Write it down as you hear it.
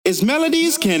Its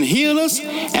melodies can heal us,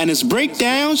 and its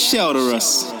breakdowns shelter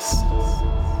us.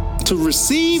 To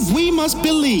receive, we must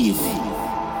believe,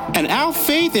 and our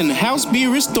faith in the house be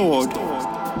restored,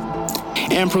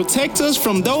 and protect us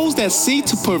from those that seek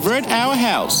to pervert our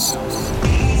house.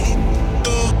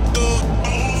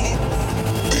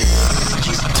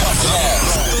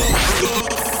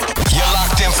 You're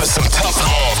locked in for some tough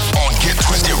love on Get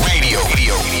Twisted Radio.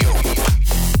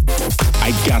 I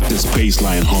got this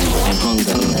baseline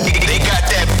hunger. They got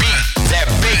that beat, that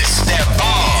bass, that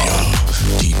bomb.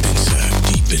 Deep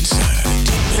inside.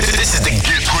 This is the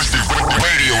Get Twisted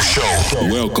Radio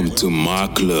Show. Welcome to my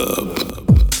club.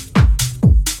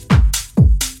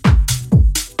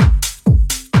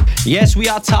 Yes, we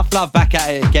are Tough Love back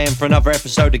at it again for another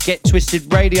episode of Get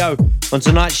Twisted Radio. On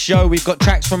tonight's show, we've got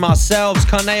tracks from ourselves,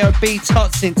 Carneo Beats,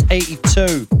 Hot Since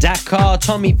 82, Dakar,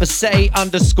 Tommy Fassetti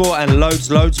 _ and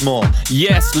loads more.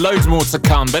 Yes, loads more to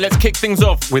come, but let's kick things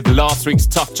off with last week's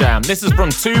Tough Jam. This is from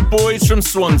two boys from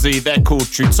Swansea. They're called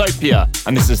Trutopia,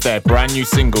 and this is their brand new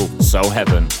single, Soul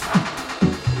Heaven.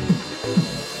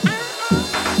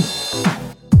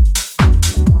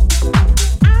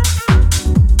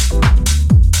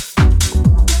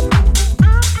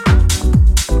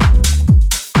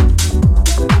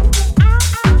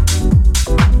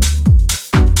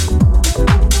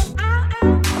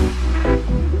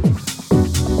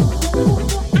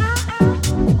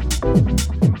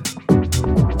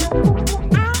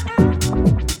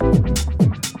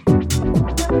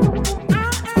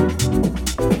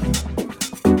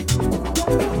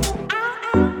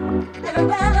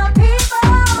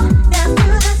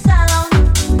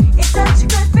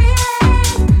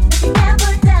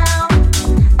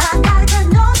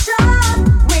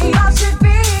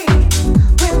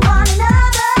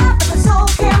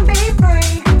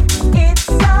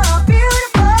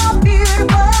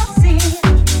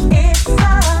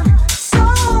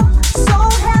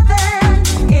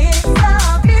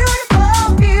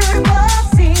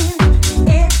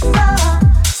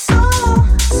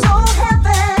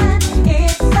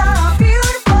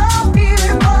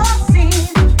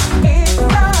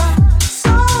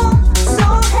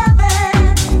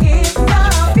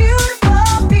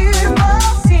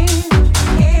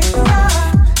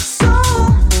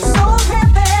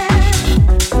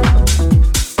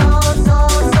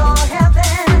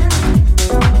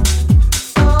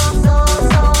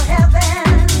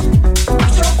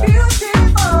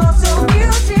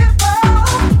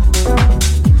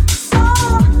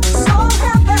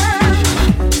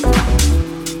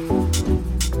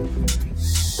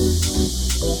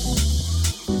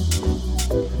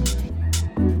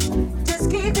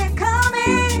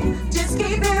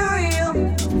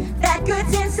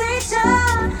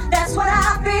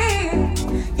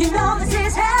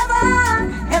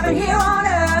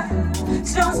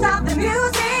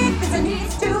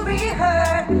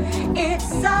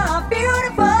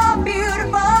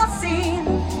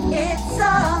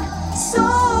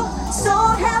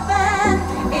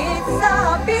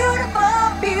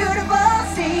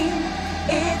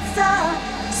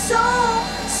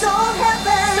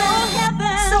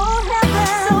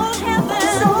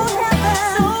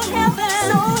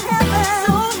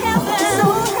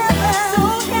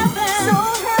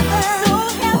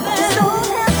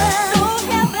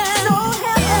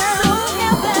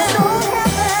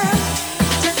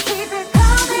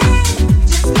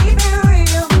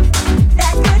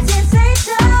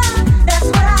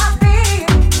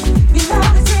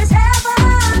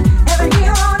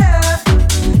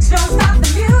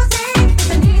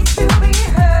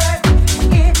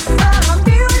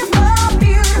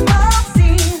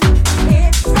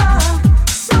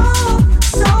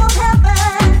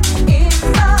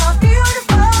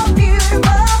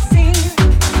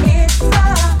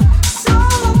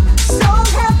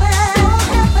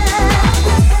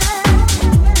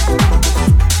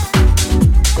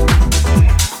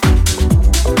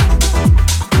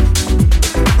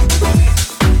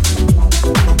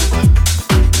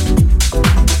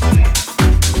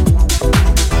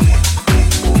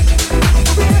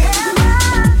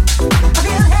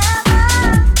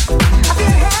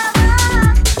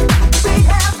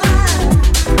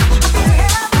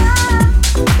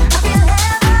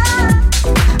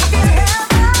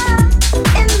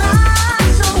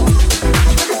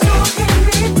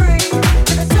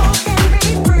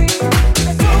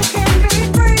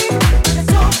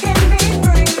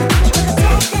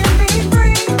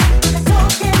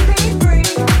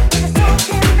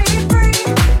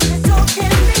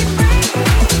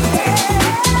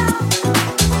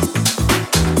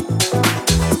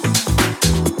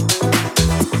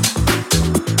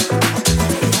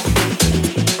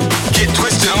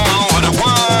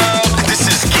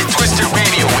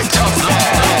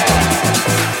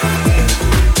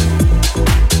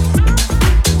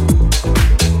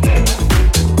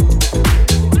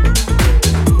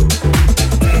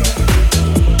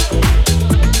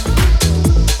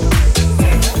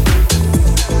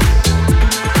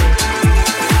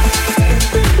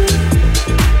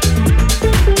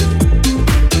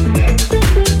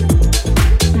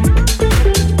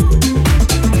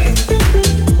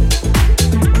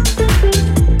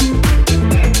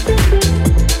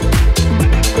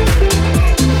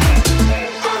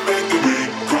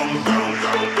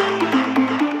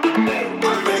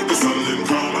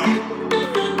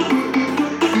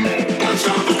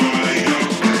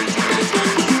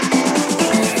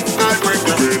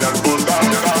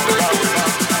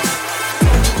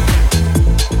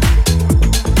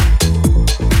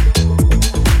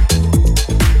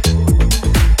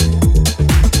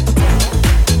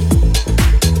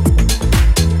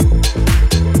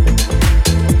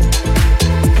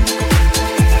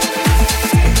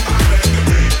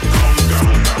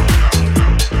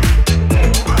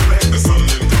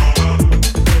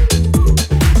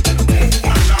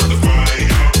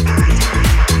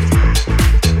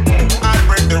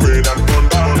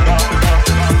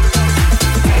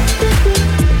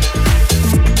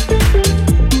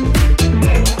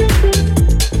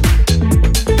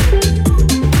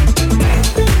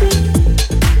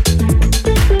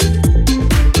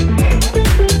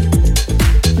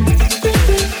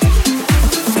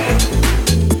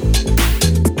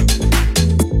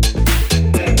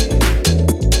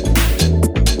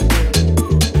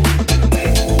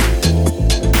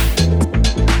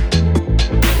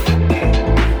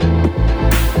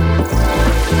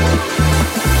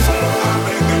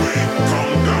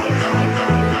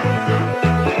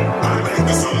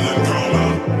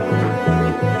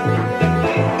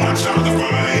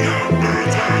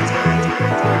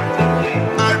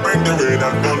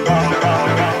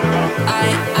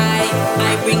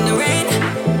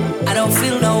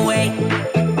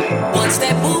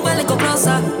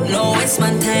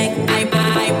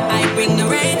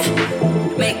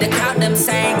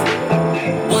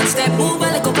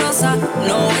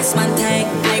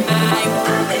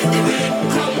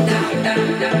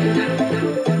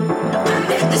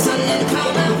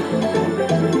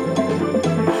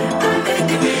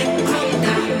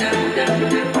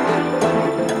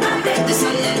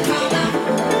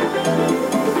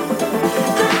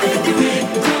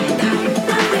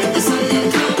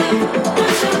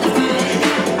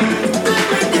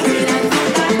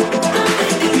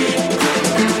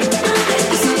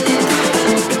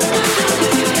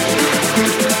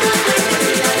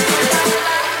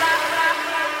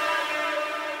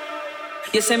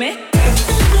 You see me?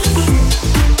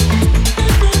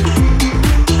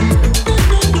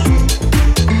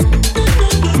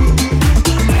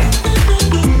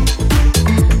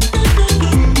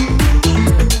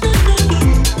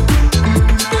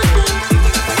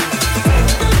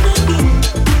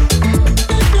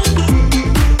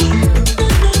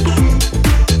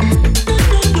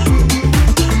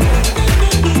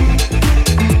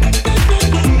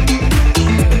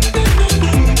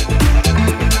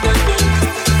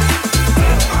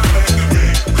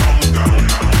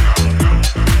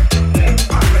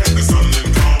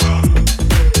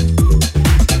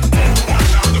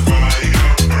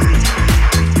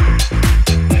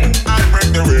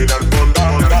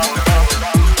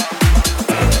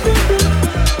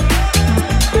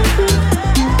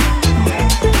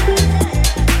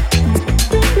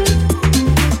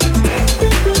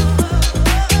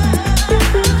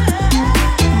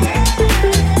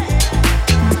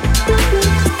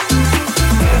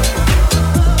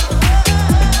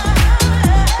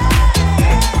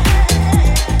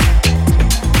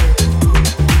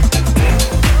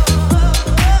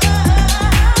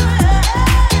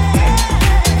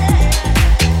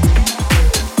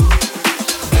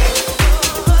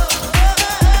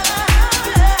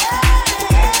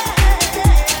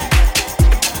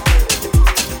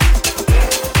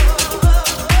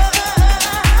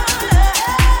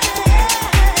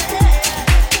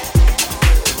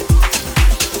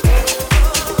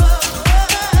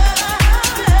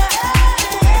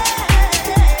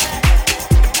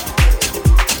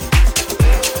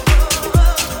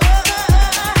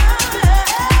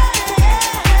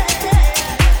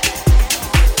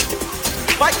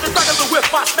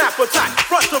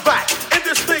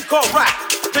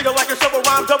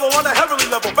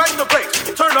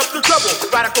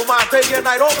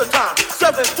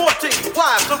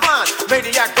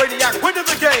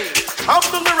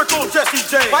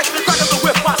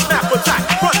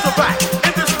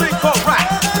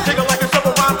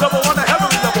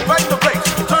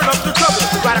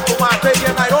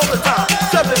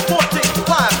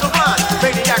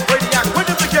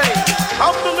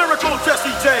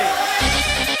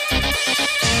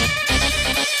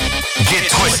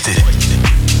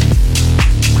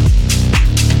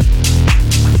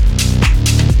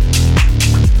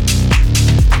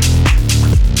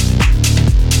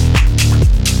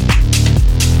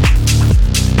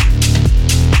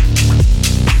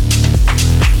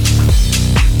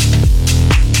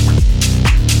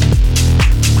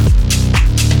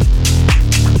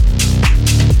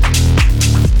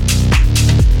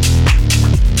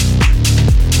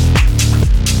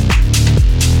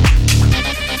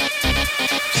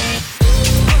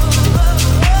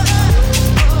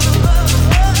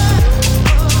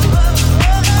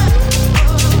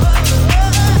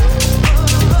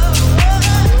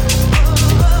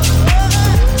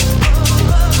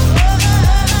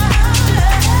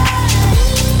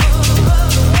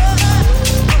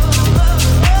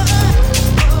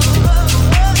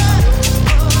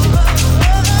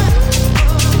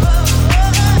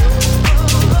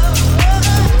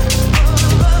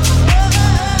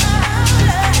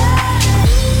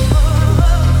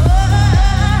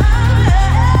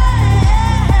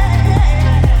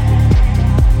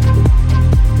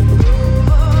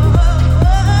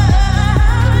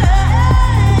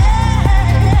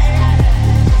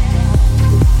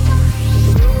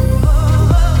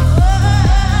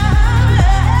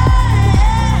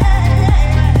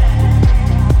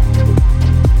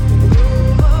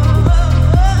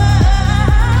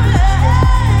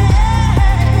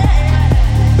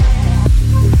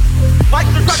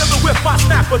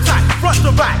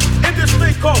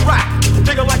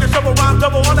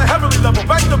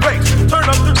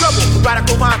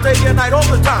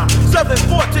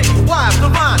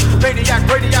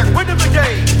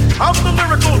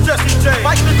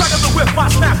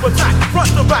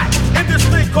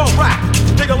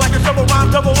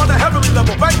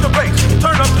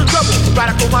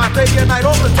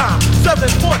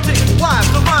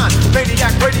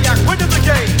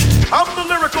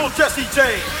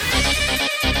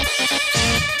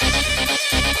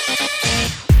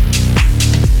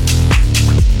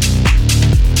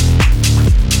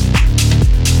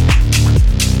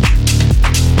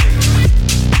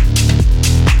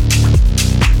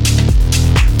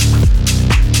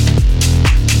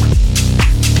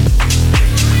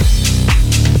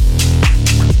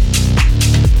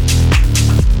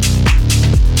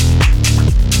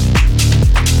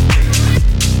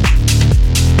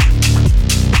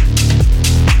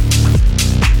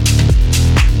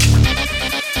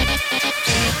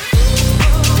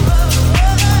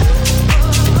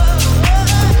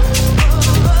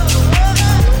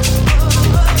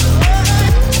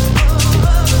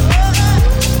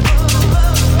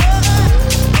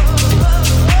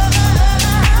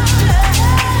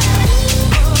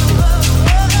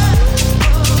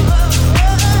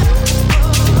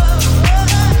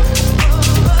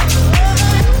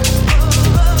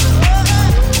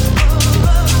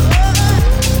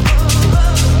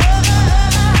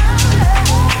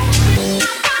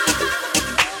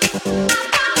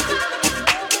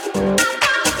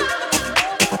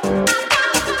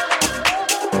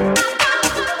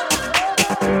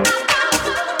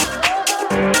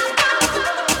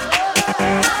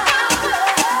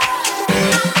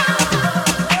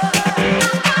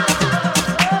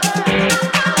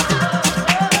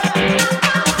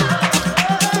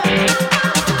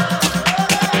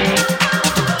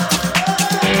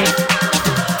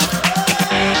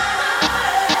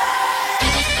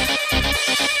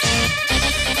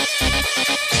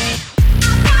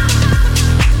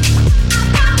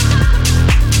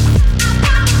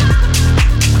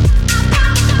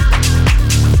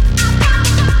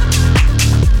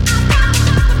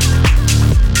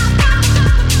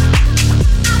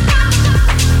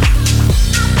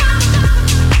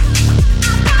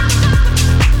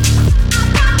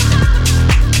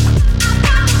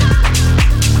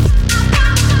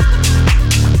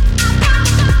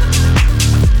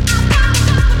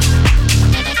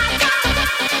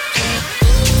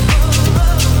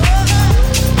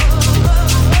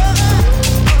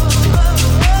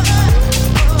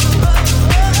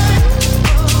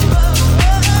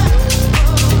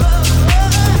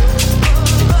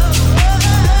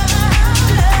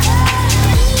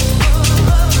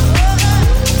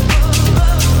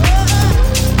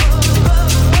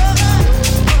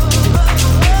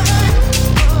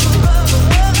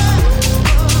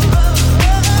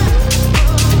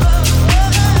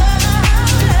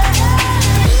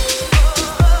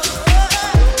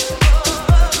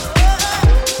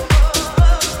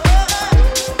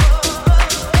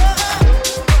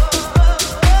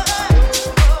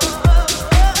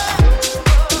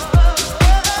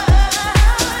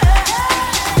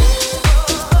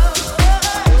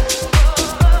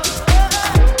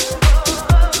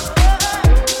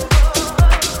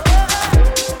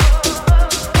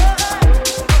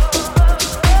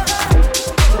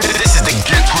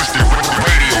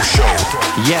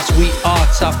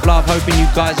 Tough Love, hoping you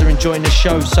guys are enjoying the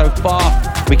show so far.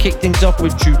 We kick things off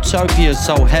with Trutopia's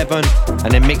Soul Heaven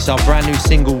and then mix our brand new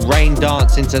single Rain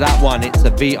Dance into that one. It's the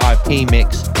VIP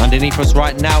mix. Underneath us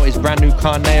right now is brand new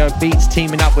Carneo Beats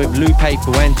teaming up with Lupe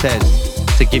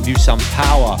Fuentes to give you some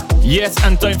power. Yes,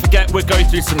 and don't forget we're going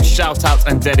through some shout outs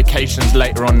and dedications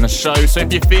later on in the show. So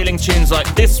if you're feeling tunes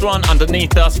like this one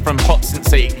underneath us from Hot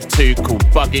Since 82 called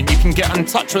Buggin', you can get in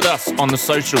touch with us on the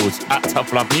socials at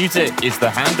Tough Love Music is the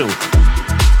handle.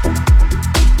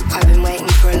 I've been waiting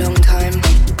for a long time.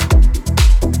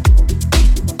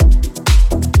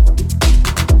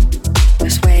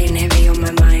 Just weighing heavy on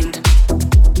my mind.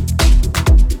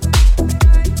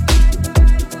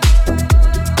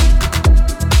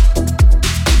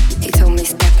 He told me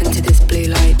step into this blue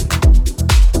light.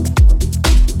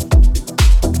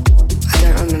 I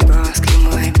don't remember asking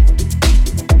why.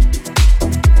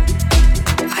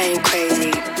 I ain't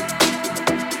crazy.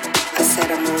 I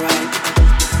said I'm alright.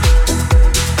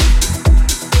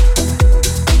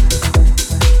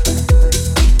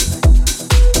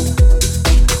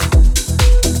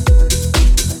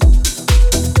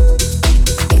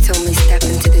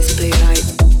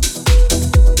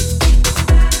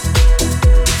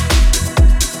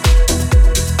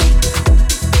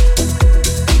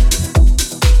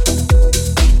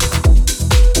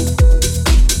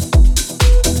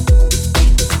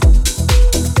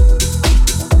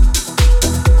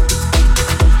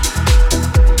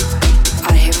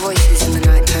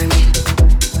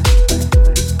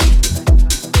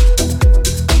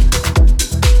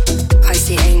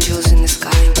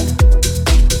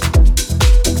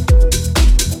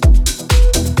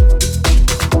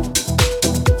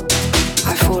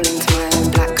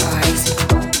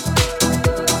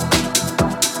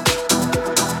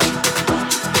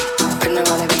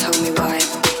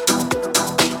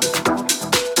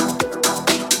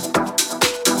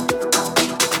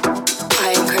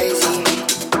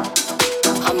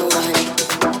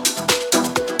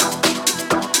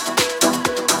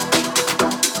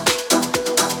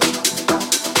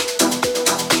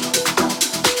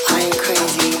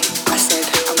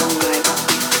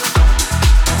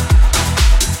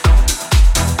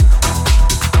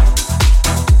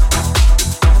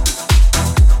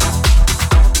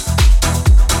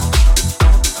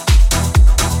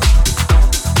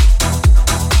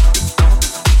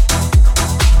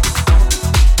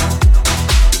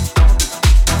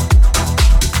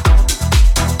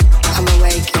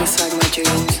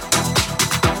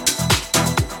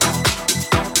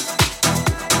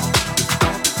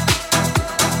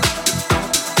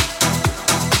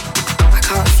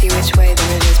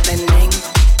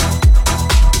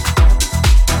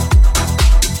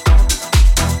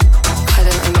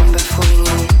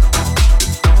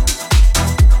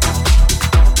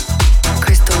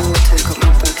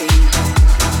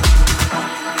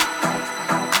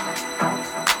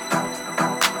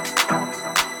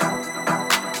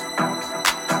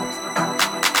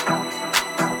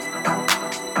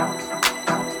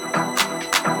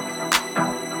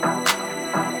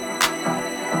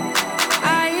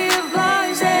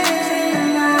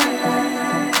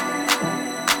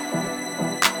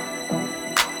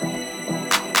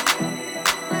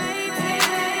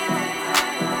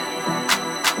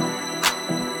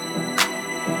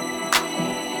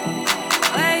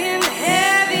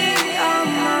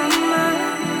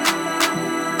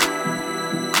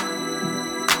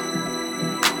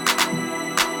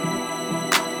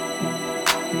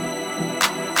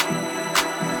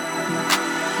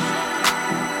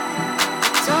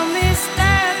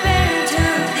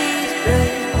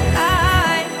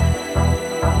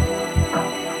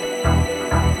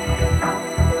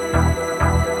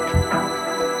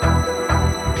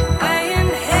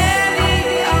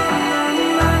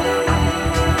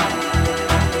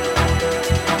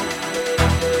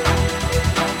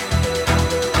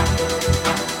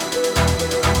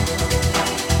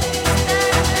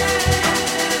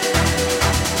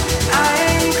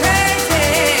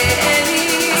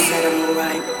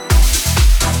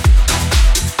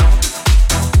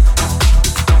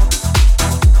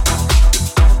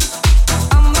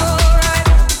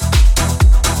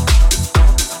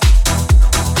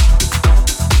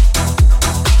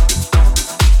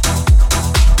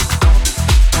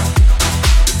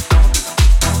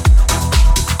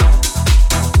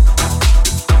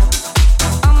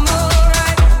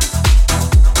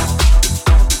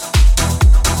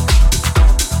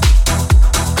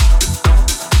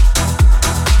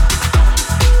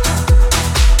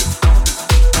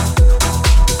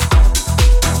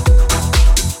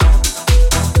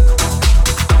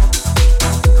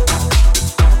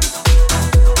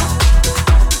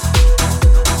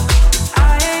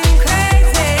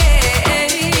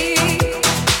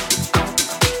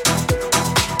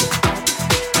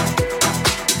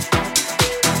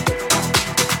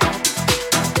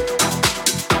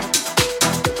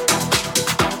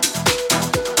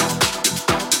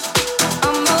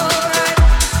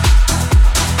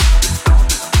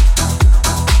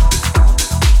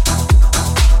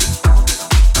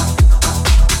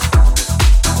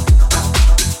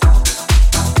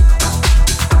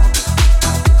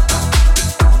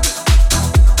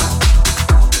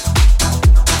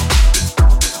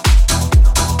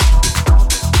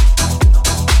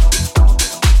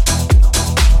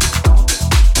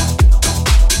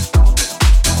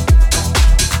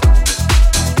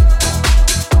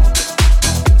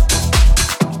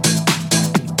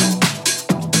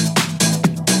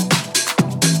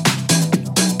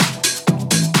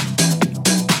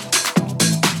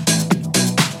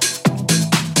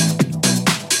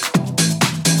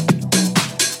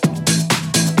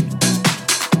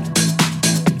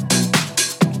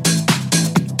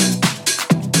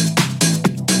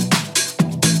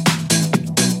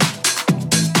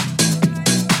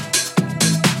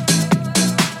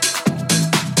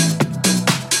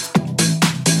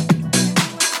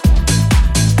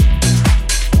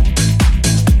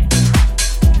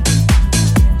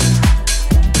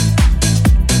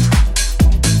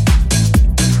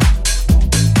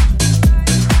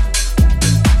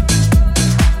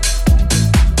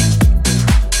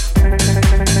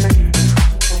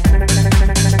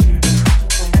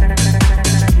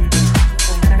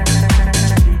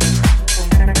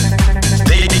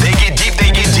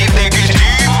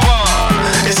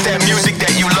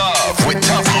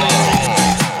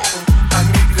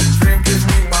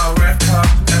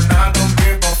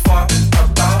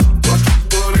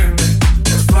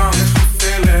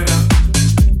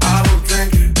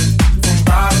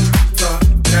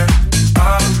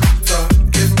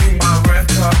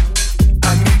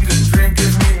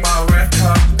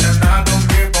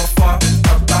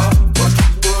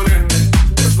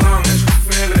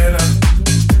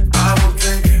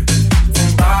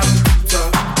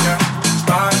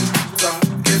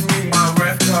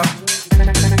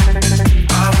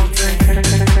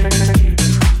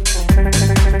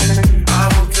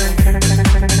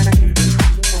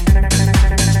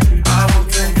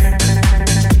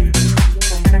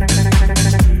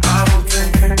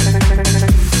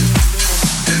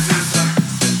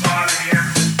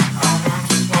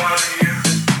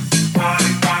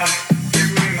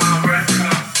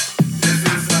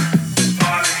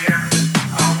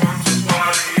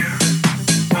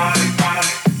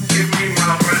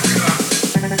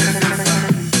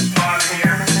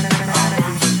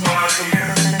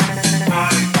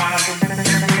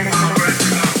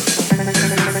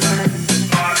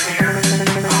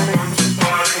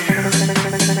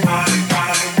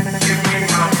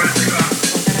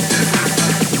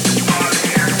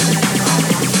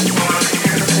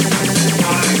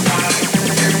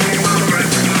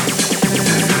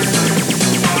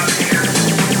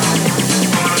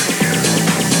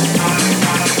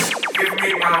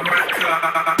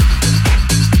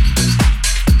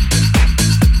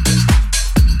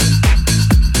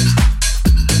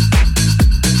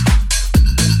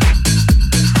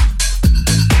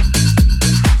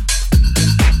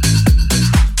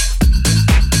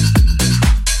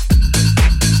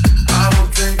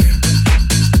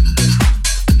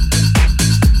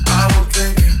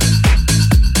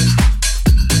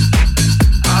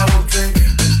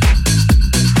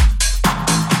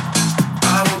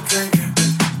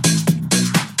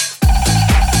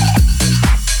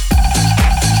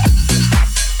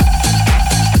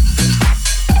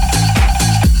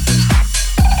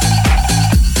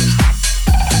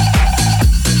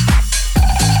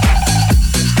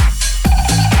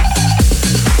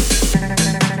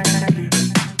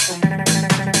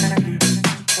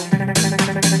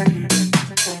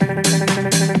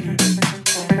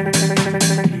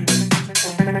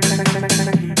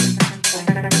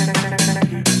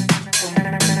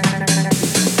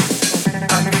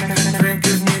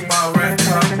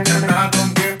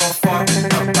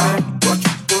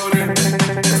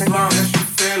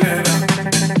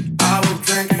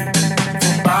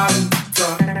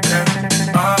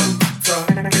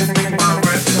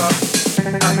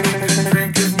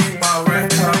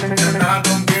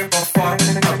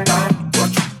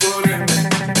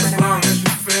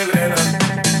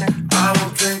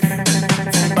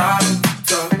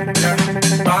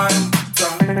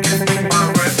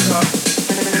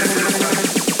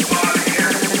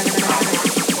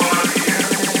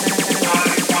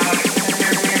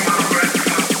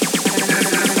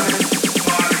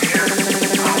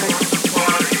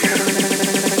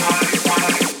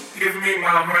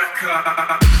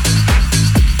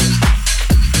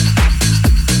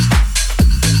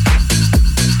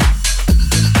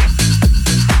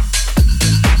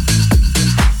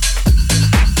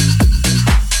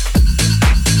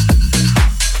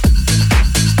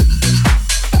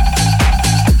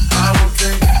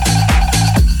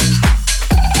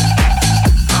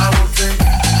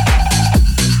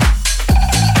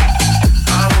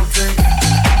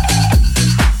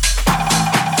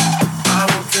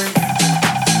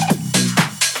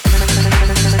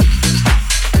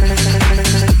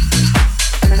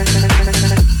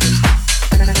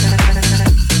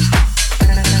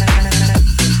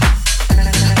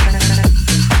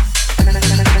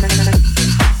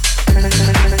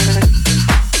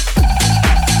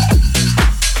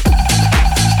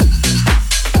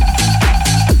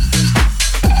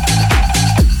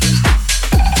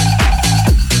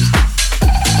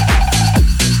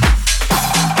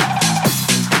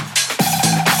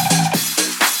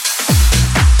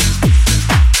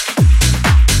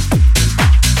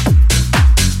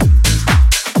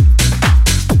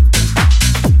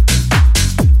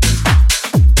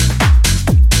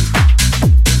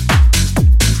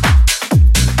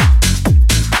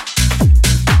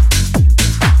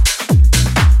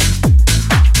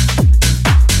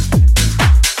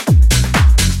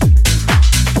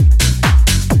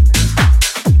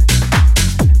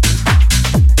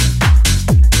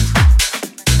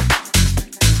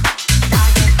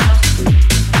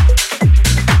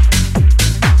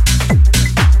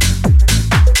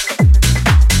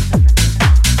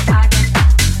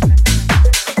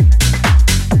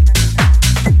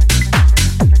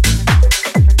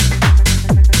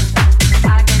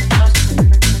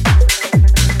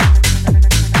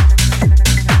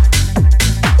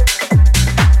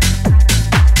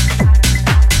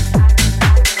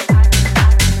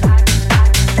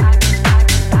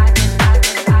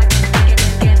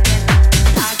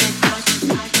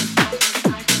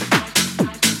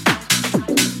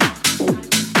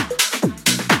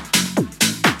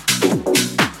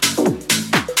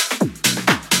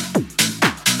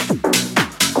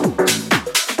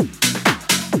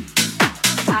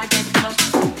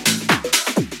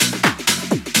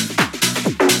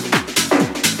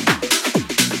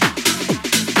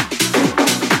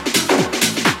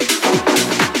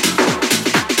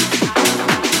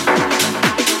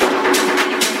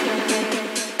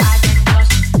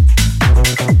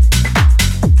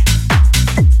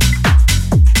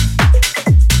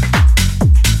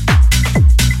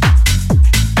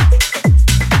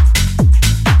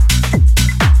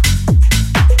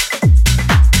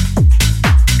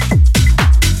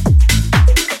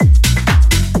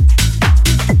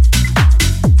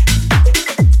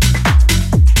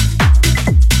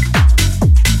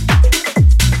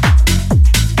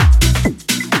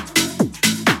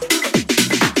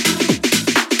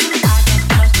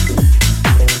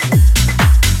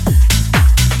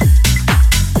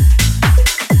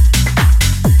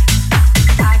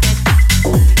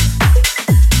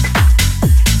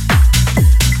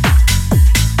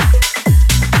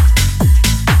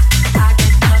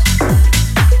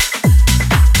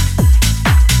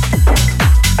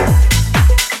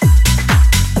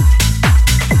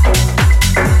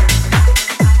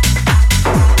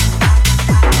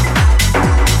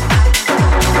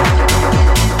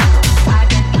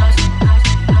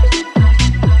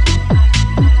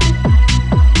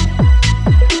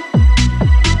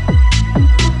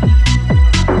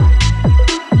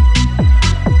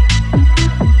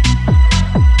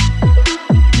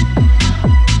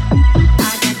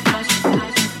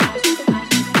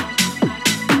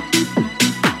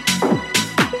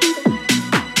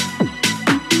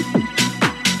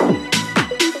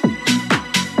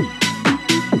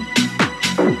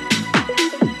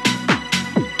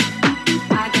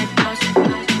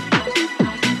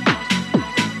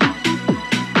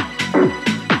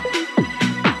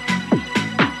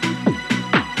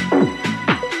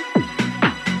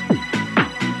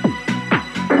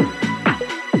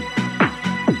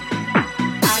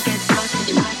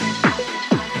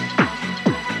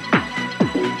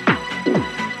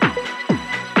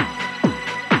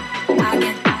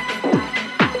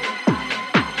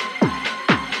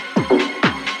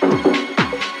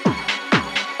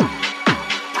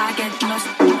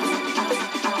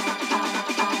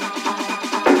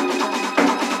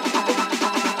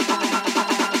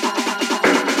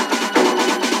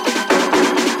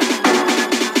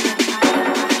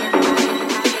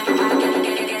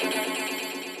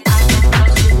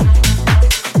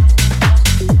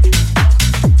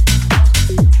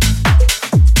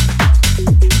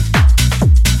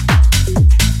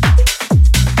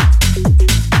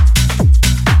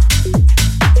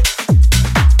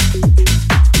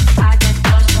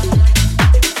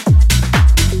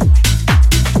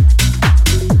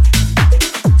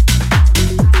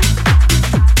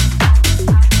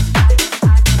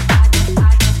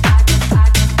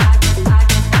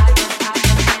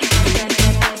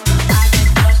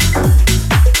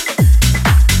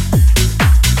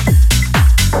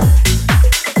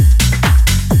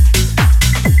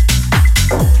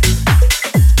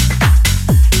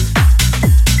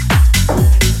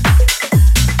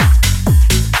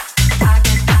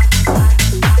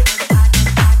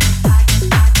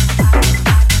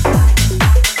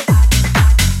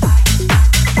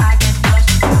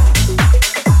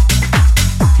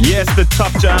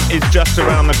 is just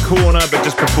around the corner, but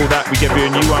just before that, we give you a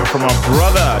new one from our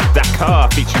brother, Dakar,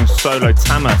 featuring Solo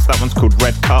Tamas. That one's called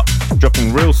Red Cup,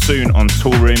 dropping real soon on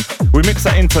Toolroom. We mix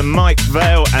that into Mike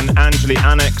Vale and Angeli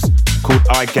Annex, called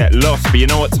I Get Lost. But you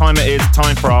know what time it is?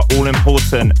 Time for our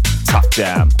all-important Tough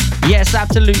Jam. Yes,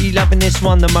 absolutely loving this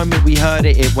one. The moment we heard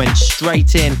it, it went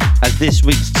straight in as this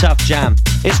week's Tough Jam.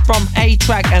 It's from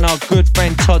A-Track and our good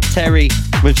friend Todd Terry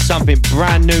with something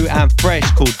brand new and fresh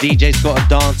called DJ's Gotta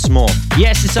Dance More.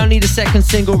 Yes, it's only the second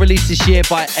single released this year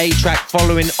by A-Track,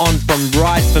 following on from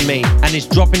Ride For Me, and it's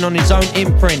dropping on his own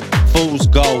imprint, Fool's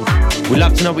Gold. We'd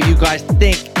love to know what you guys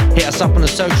think. Hit us up on the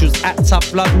socials at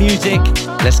Tough Love Music.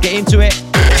 Let's get into it.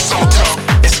 It's so tough,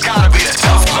 it's gotta be the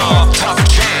Tough Love, Tough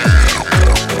Jam.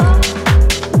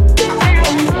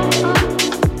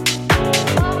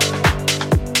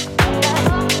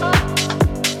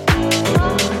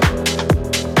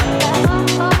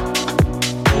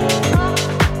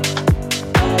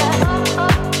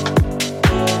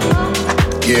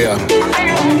 Yeah,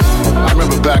 I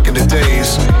remember back in the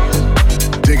days,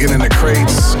 digging in the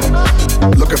crates,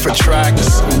 looking for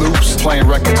tracks, loops, playing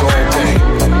records all day.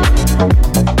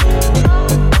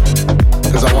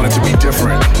 Cause I wanted to be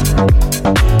different.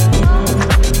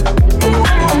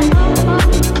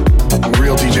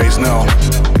 Real DJs know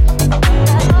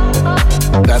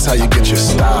that's how you get your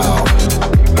style.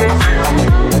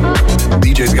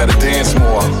 DJs gotta dance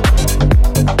more,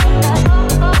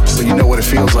 so you know what it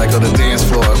feels like on the dance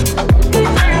floor.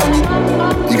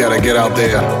 You gotta get out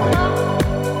there,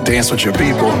 dance with your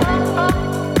people.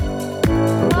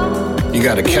 You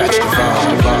gotta catch the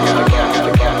vibe.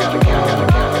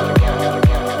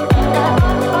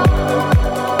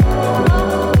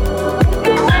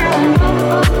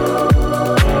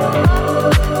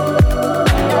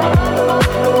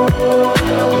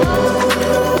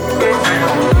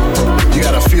 You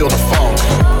gotta feel the funk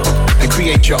and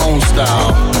create your own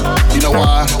style. You know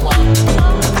why?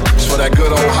 It's for that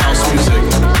good old house music.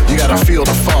 You gotta feel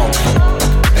the funk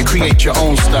and create your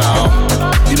own style.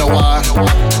 You know why?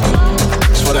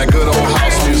 It's for that good old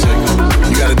house music.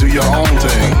 You gotta do your own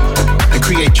thing and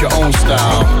create your own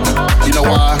style. You know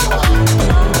why?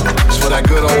 It's for that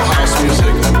good old house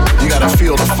music. You gotta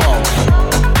feel the funk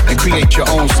and create your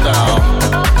own style.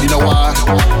 You know why?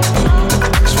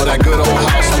 It's for that good old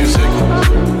house music.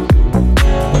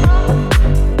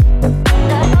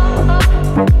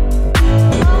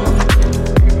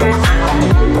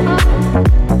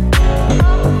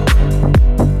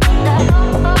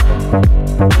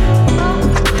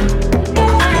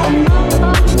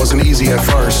 Wasn't easy at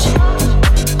first.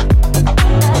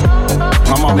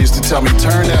 My mom used to tell me,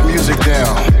 turn that music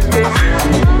down.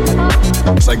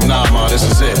 It's like, nah, ma, this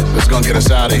is it. This is gonna get us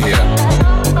out of here.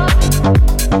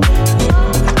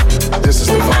 This is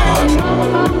the vibe.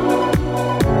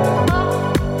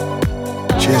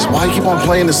 Cheers, why you keep on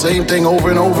playing the same thing over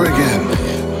and over again?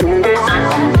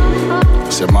 I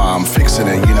said, ma, I'm fixing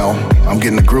it, you know. I'm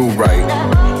getting the groove right.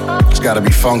 It's gotta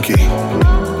be funky.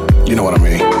 You know what I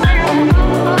mean?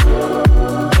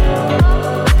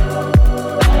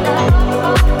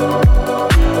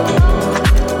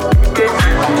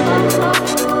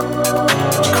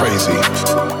 It's crazy.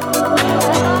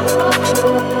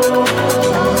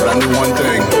 But I knew one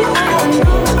thing.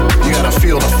 You gotta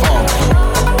feel the funk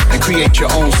and create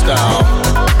your own style.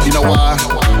 You know why?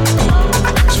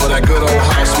 It's for that good old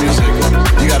house music.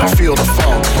 You gotta feel the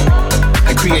funk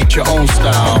and create your own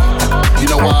style. You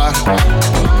know why?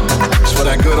 It's for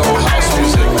that good old house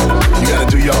music. You gotta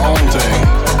do your own thing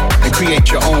and create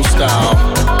your own style.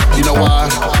 You know why?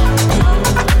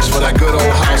 It's for that good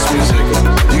old house music.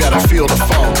 You gotta feel the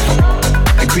funk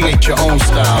and create your own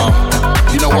style.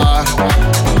 You know why?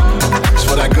 It's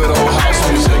for that good old house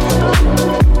music.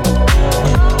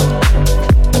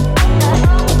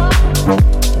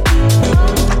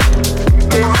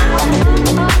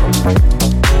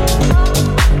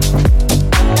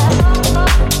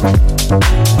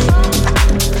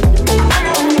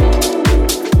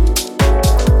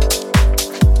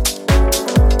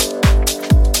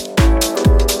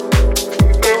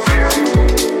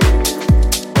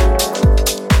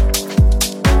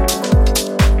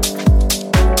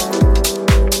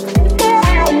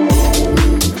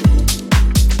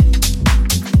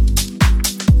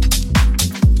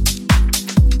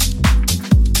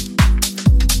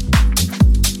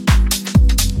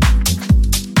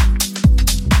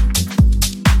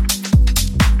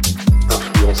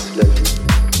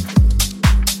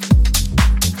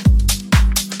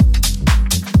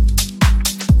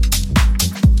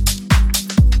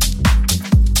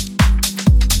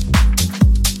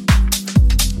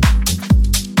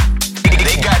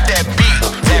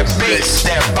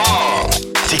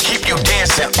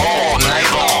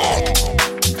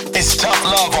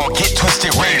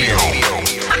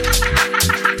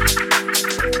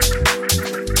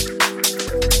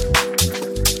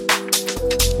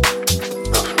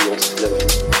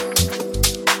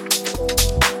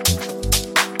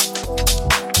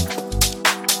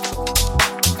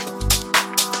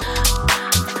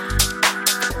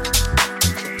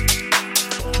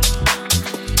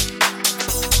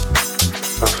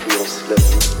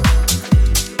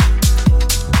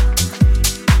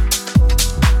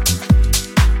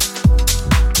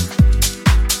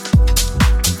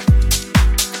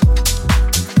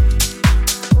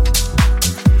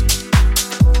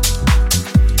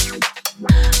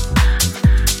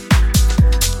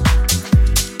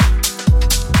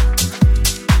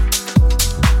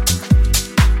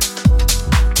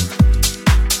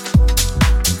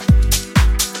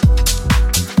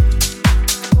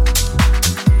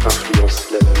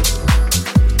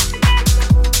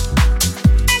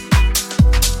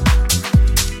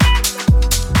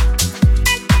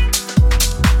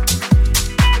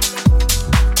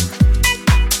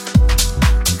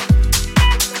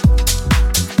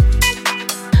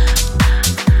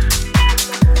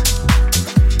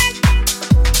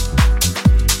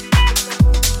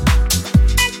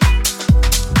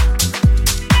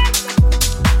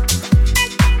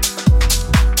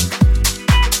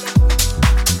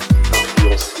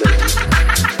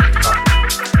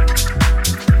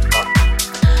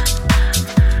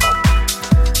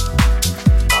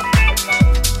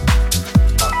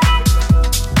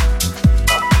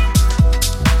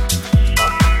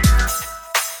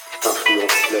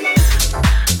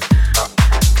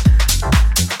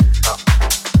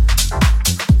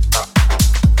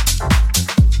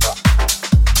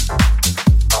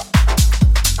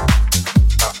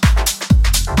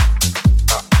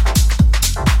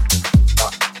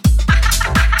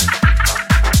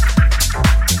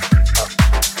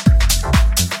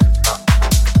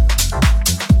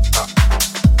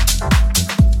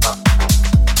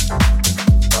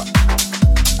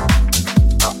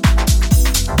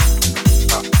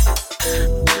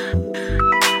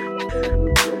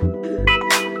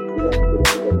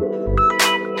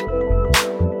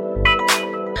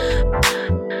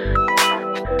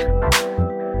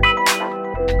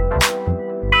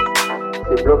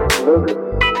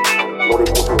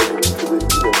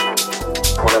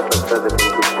 ça avec un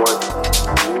coup de poing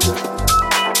qui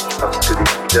parce que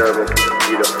les hommes ont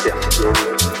oublié leur tertienne,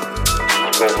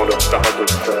 qui vont leur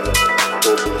paradoxal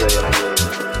aux aériennes.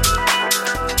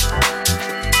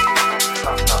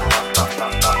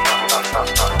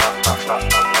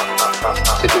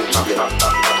 Cette ville,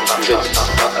 qui jadis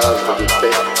havre de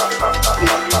paix, et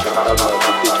puis un havre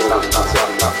de pétrole de misère.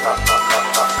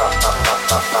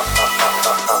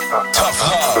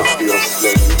 Influence la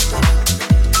vie.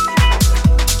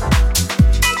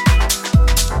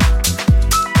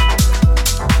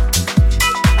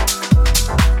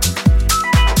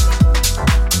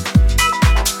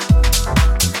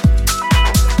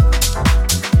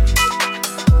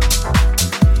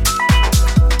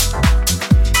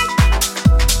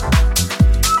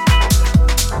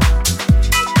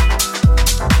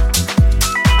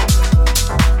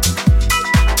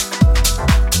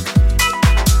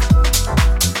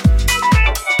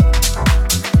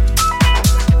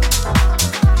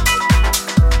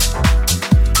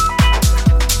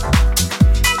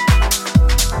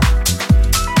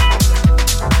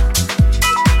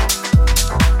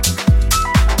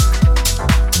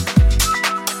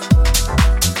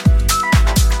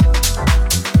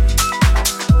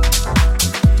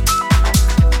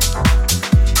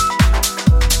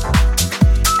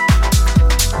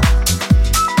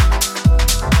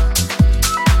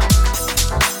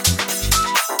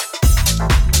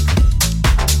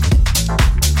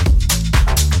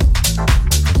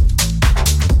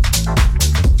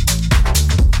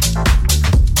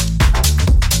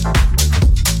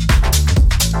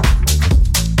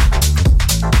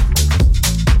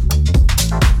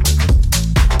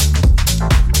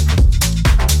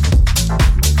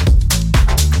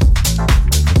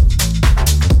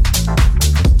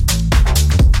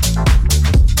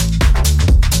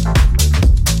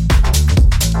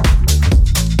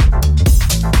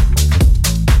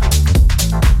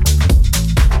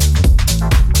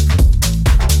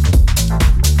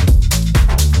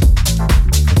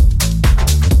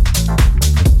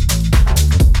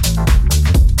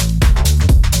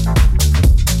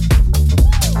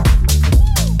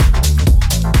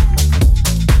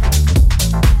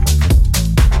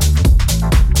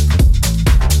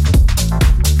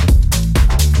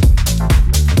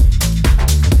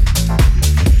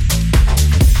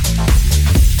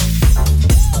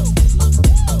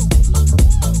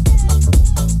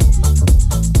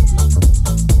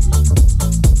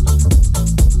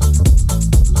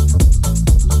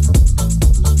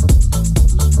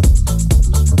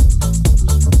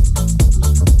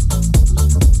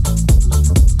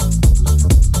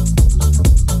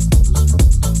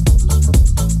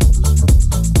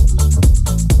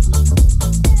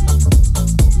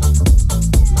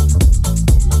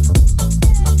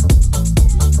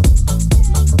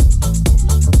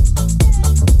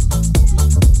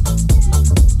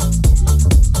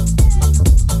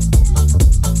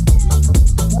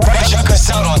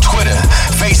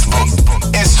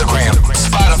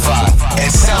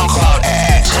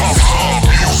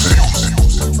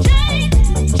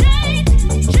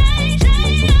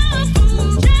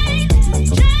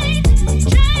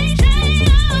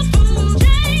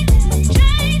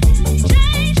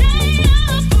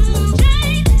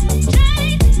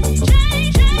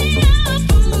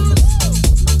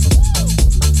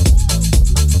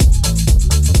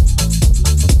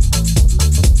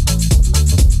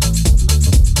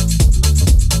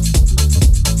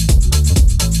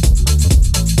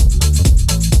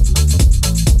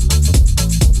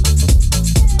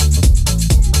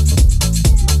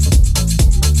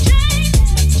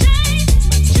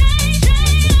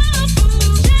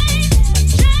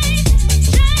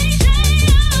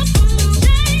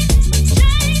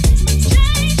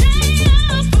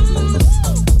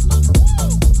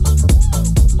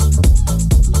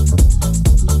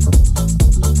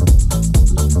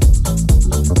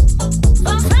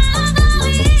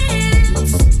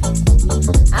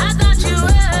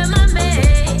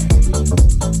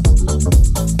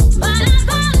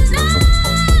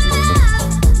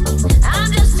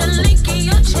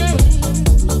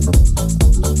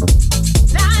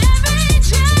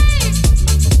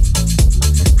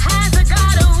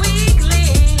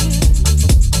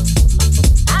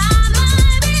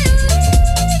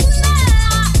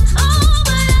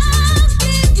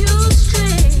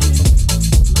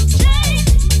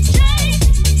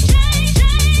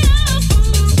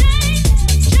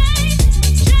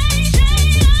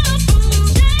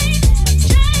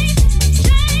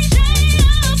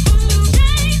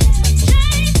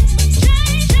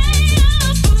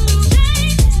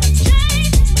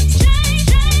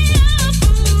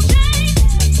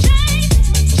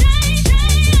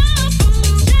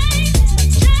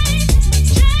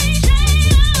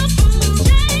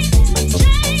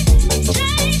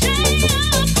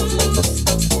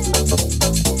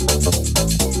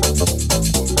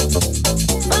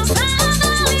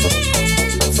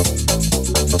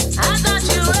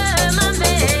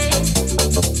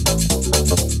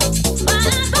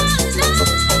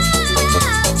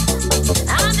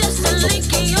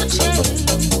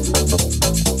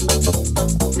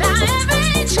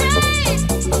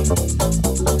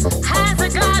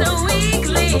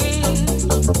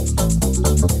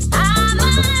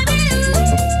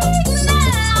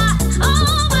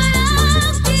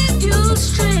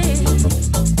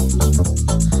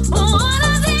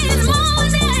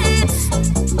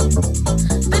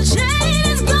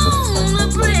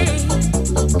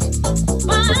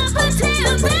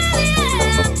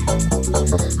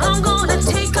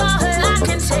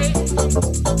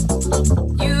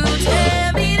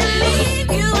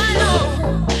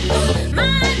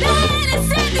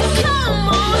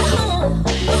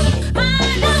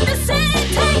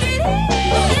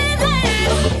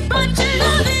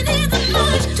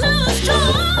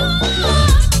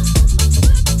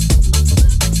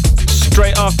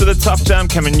 Straight after the Tough Jam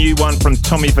came a new one from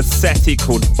Tommy Vercetti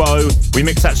called Bo. We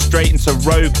mixed that straight into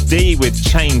Rogue D with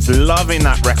Chains. Loving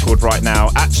that record right now.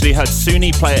 Actually heard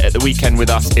Suni play it at the weekend with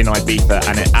us in Ibiza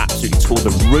and it absolutely tore the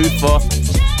roof off.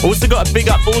 Also got to big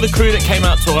up all the crew that came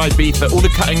out to Ibiza, all the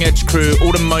Cutting Edge crew,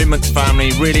 all the Moments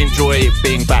family. Really enjoy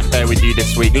being back there with you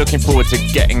this week. Looking forward to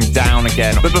getting down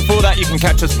again. But before that, you can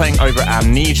catch us playing over at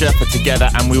Amnesia for Together,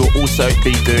 and we will also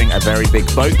be doing a very big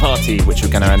boat party, which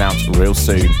we're going to announce real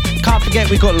soon. Can't forget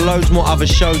we've got loads more other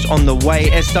shows on the way.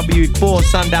 SW4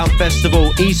 Sundown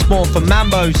Festival, Eastbourne for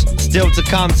Mambos still to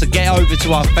come, so get over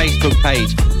to our Facebook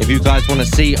page if you guys want to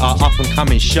see our up and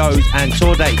coming shows and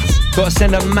tour dates. Got to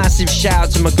send a massive shout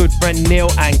out to my good friend Neil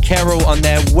and Carol on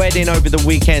their wedding over the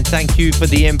weekend. Thank you for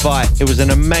the invite. It was an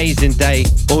amazing day.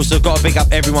 Also got to big up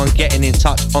everyone getting in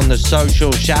touch on the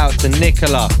social. Shout out to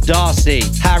Nicola, Darcy,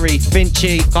 Harry,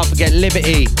 Finchy, can't forget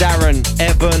Liberty, Darren,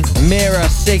 Evan, Mira,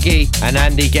 Siggy and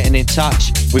Andy getting in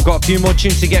touch. We've got a few more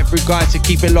tunes to get through, guys, so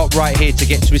keep it locked right here to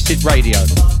Get Twisted Radio.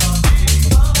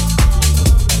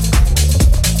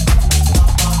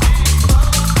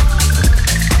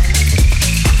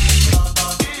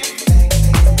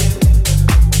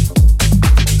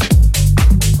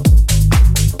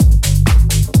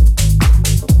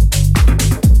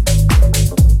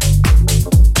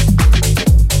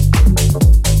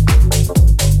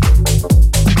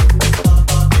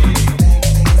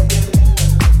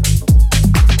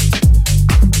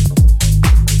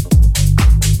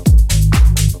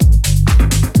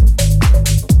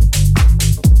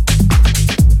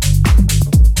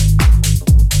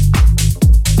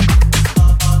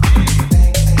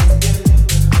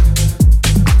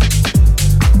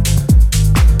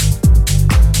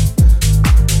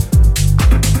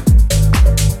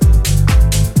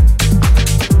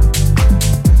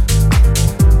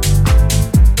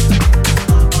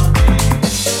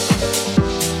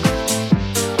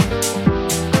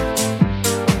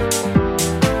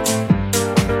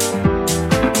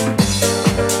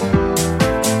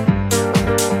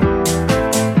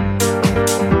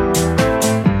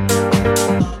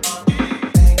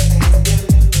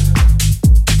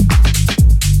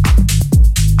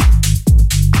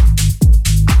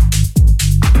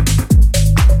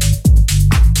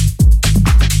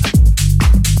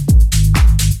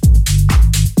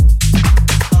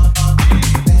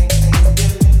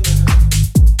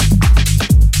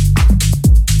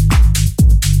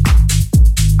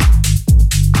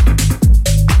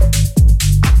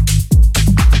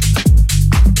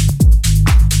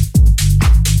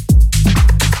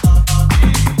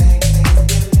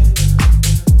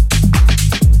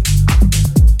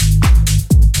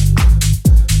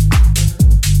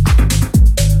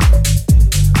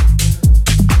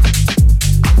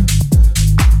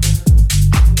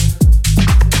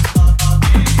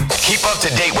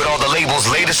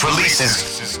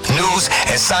 News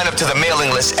and sign up to the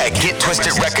mailing list at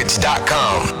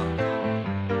GetTwistedRecords.com.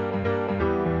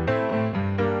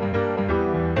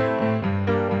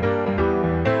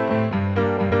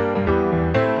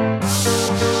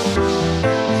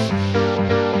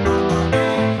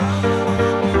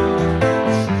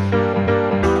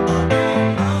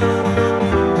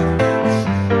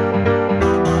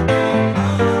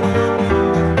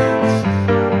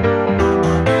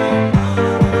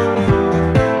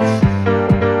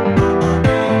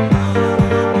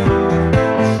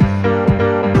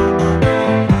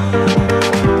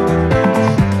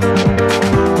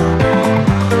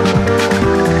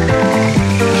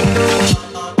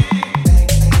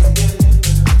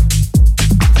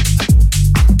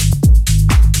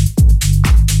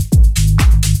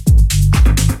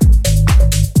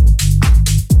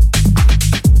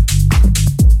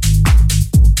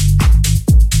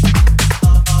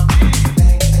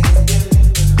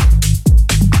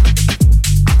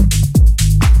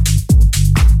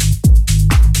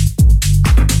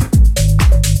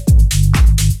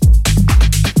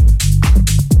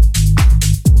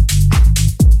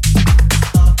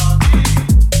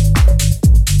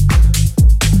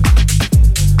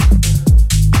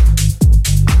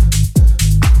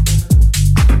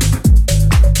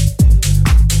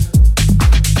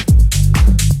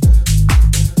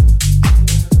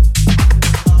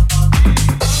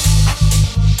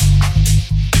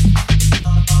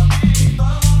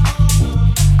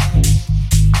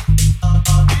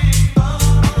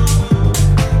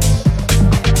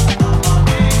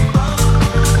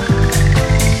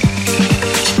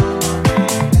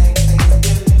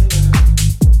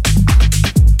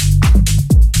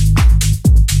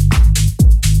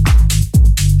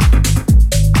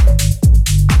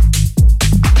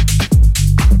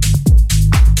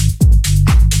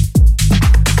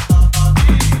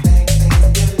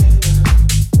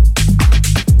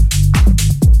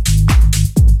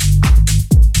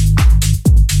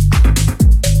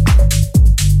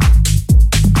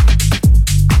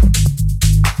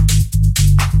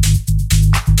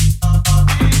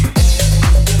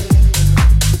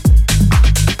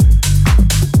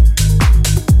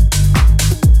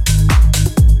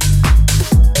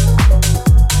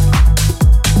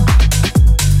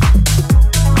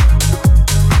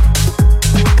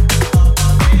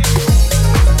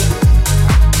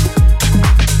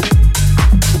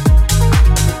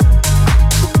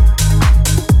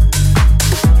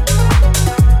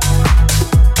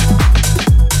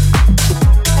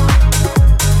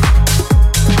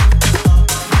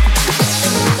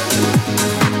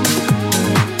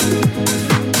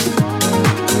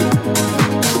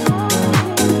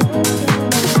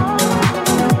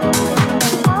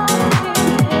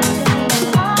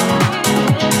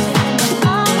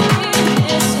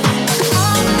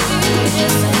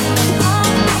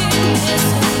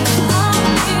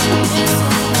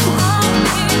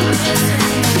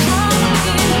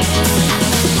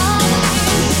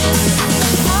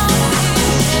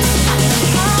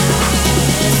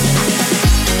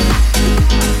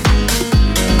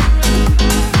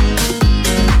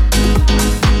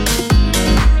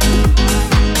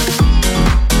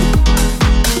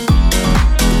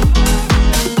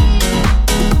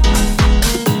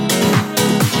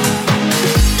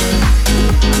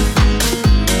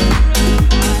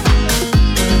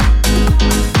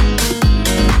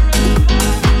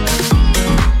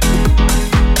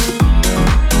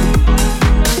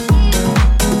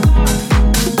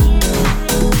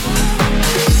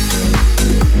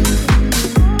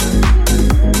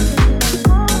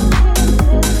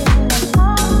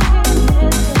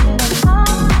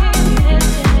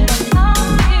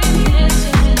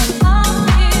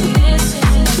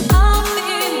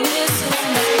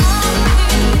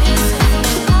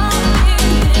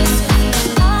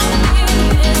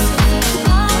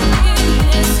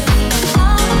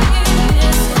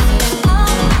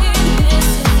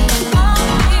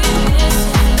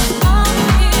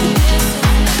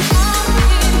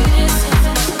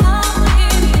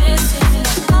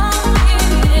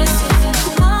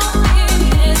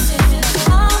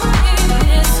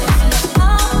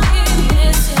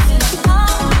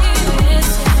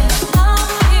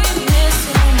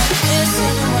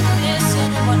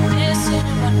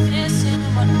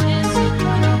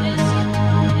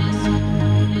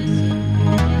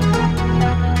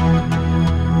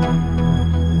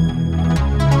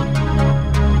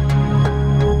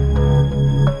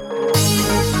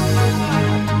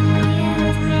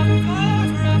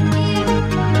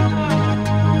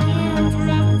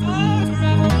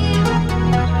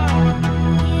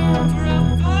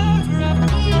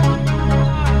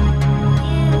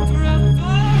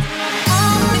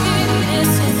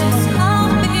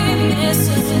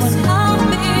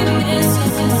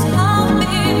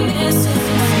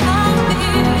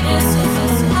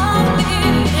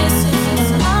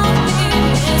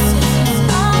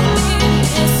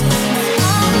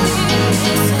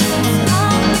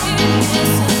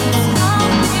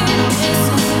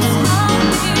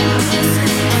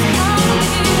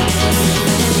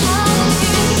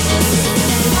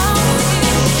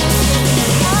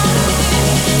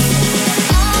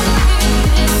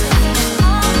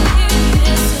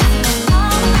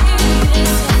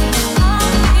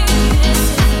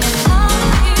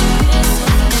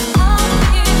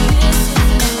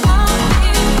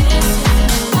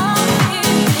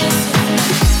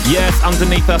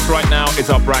 underneath us right now is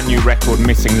our brand new record,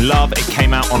 Missing Love. It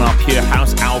came out on our Pure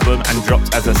House album and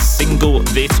dropped as a single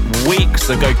this week,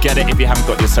 so go get it if you haven't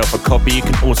got yourself a copy. You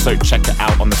can also check it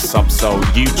out on the Subsoul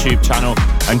YouTube channel.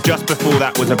 And just before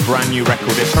that was a brand new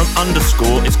record. It's from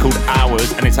Underscore, it's called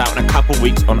Hours, and it's out in a couple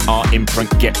weeks on our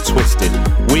imprint Get Twisted.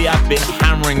 We have been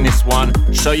hammering this one.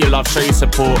 Show your love, show your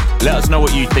support, let us know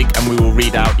what you think, and we will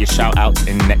read out your shout outs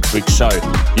in next week's show.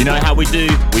 You know how we do,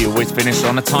 we always finish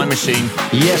on a time machine.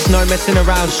 Yes, no messing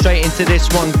around, straight into this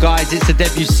one, guys. It's a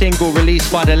debut single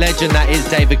released by the legend that is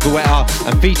David Guetta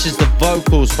and features the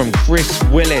vocals from Chris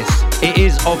Willis. It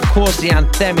is, of course, the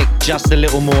anthemic Just a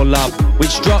Little More Love,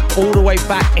 which dropped all the way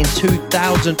back in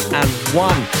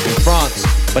 2001 in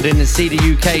France, but didn't see the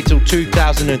UK till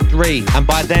 2003, and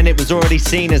by then it was already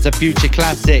seen as a future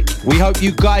classic. We hope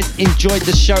you guys enjoyed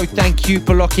the show. Thank you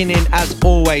for locking in as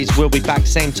always. We'll be back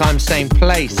same time, same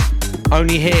place,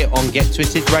 only here on Get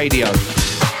Twisted Radio.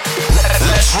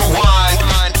 Let's rewind.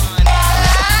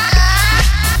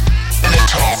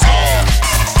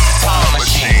 Time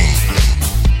machine.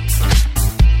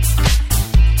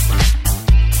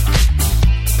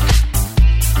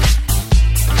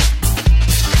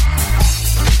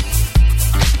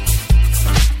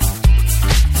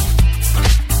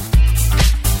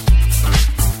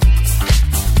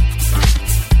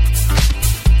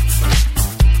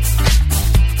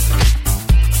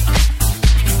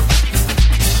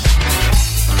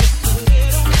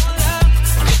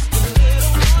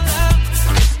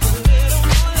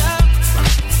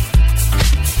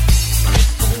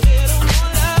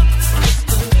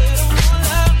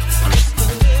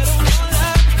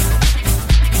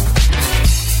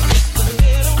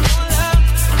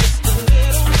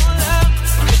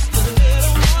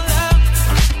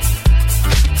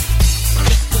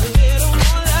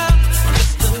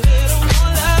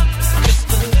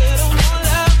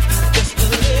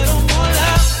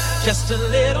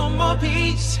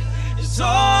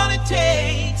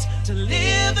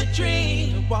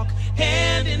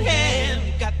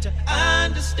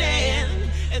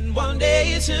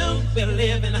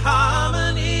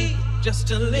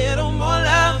 Just a little more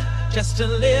love, just a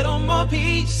little more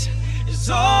peace is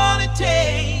all it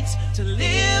takes to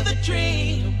live the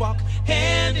dream. Walk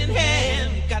hand in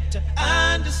hand, you got to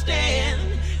understand.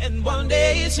 And one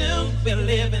day soon we'll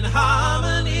live in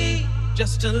harmony.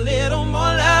 Just a little more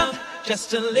love,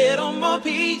 just a little more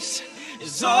peace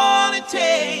is all it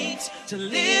takes to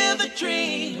live the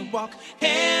dream. Walk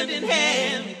hand in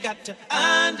hand, you got to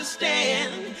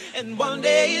understand. And one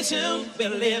day soon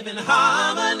we'll live in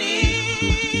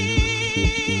harmony.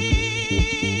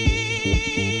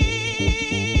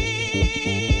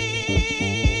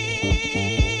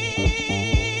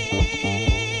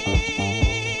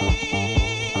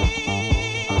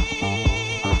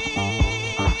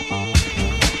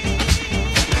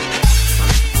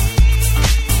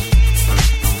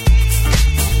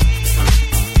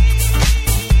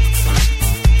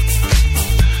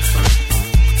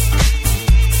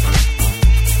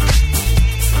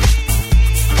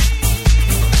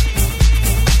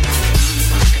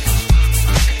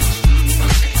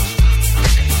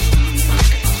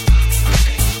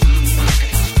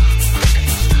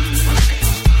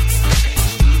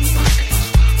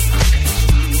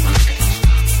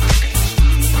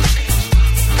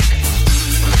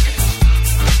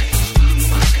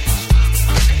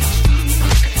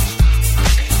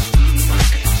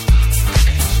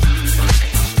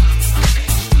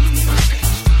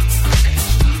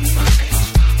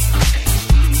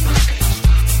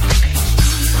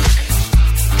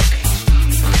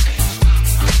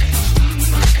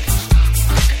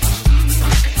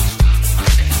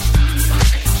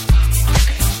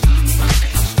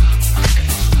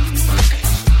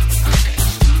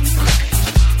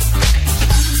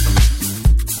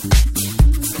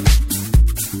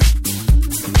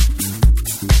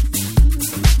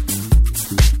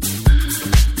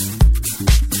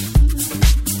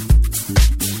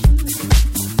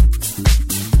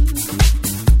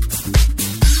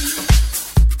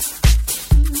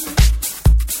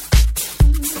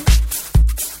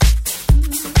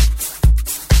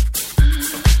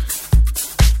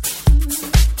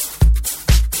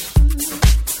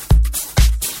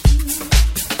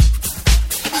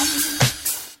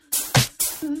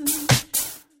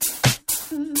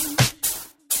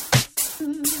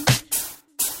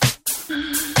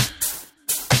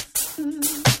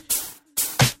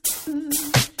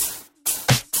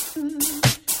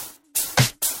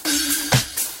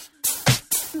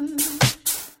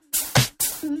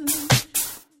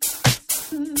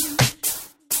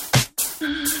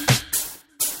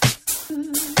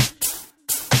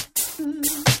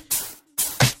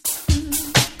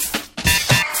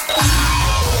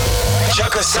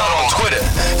 Check us out on Twitter,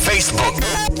 Facebook,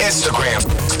 Instagram,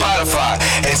 Spotify,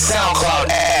 and SoundCloud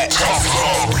at Tough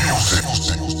Love Music.